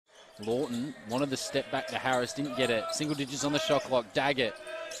Lawton wanted the step back to Harris, didn't get it. Single digits on the shot clock. Daggett.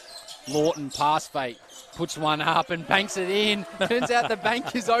 Lawton pass fake. Puts one up and banks it in. Turns out the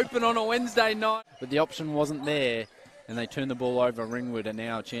bank is open on a Wednesday night. But the option wasn't there, and they turn the ball over Ringwood, and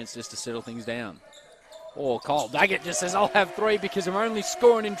now a chance just to settle things down. Oh, Kyle Daggett just says, I'll have 3 because I'm only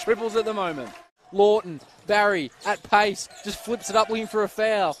scoring in triples at the moment. Lawton, Barry, at pace, just flips it up looking for a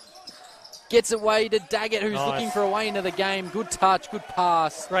foul. Gets away to Daggett, who's looking for a way into the game. Good touch, good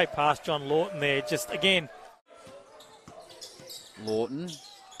pass. Great pass, John Lawton there. Just, again. Lawton,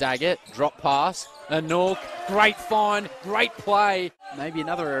 Daggett, drop pass. Anook, great find, great play. Maybe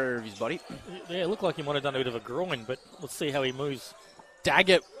another area of his body. Yeah, it looked like he might have done a bit of a groin, but let's see how he moves.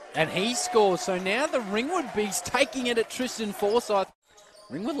 Daggett, and he scores. So now the Ringwood Beast taking it at Tristan Forsyth.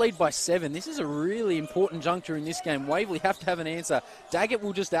 Ringwood lead by 7. This is a really important juncture in this game. Waverley have to have an answer. Daggett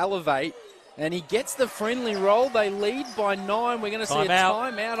will just elevate, and he gets the friendly roll. They lead by 9. We're going to see a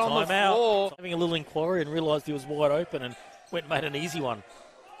timeout on the floor. Having a little inquiry and realised he was wide open and went and made an easy one.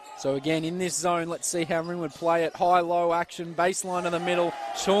 So again, in this zone, let's see how Ringwood play it. High-low action, baseline in the middle.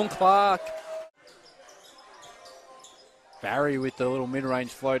 Sean Clark. Barry with the little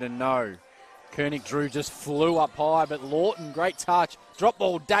mid-range floater, no. Koenig Drew just flew up high, but Lawton, great touch. Drop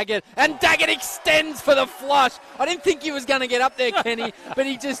ball, Daggett, and Daggett extends for the flush. I didn't think he was going to get up there, Kenny, but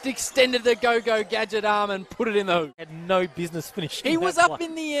he just extended the go-go gadget arm and put it in the hoop. Had no business finishing. He was up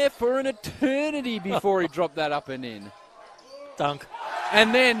in the air for an eternity before he dropped that up and in. Dunk.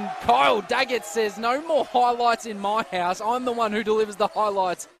 And then Kyle Daggett says, no more highlights in my house. I'm the one who delivers the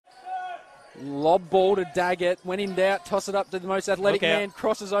highlights. Lob ball to Daggett. When in doubt, toss it up to the most athletic man.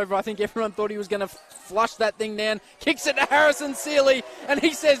 Crosses over. I think everyone thought he was going to flush that thing down. Kicks it to Harrison Sealy. And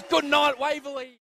he says, good night, Waverley.